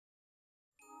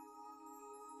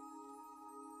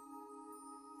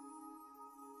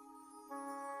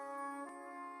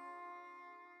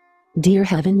Dear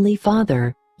Heavenly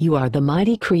Father, you are the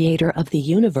mighty creator of the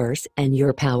universe, and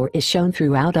your power is shown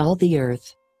throughout all the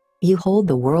earth. You hold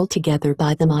the world together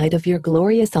by the might of your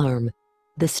glorious arm.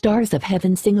 The stars of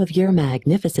heaven sing of your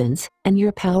magnificence, and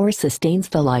your power sustains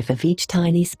the life of each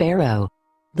tiny sparrow.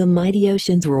 The mighty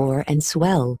oceans roar and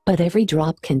swell, but every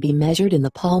drop can be measured in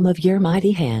the palm of your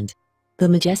mighty hand. The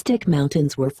majestic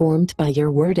mountains were formed by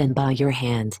your word and by your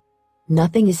hand.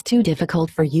 Nothing is too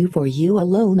difficult for you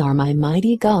alone are my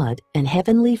mighty God, and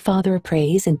Heavenly Father,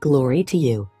 praise and glory to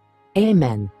you.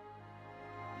 Amen.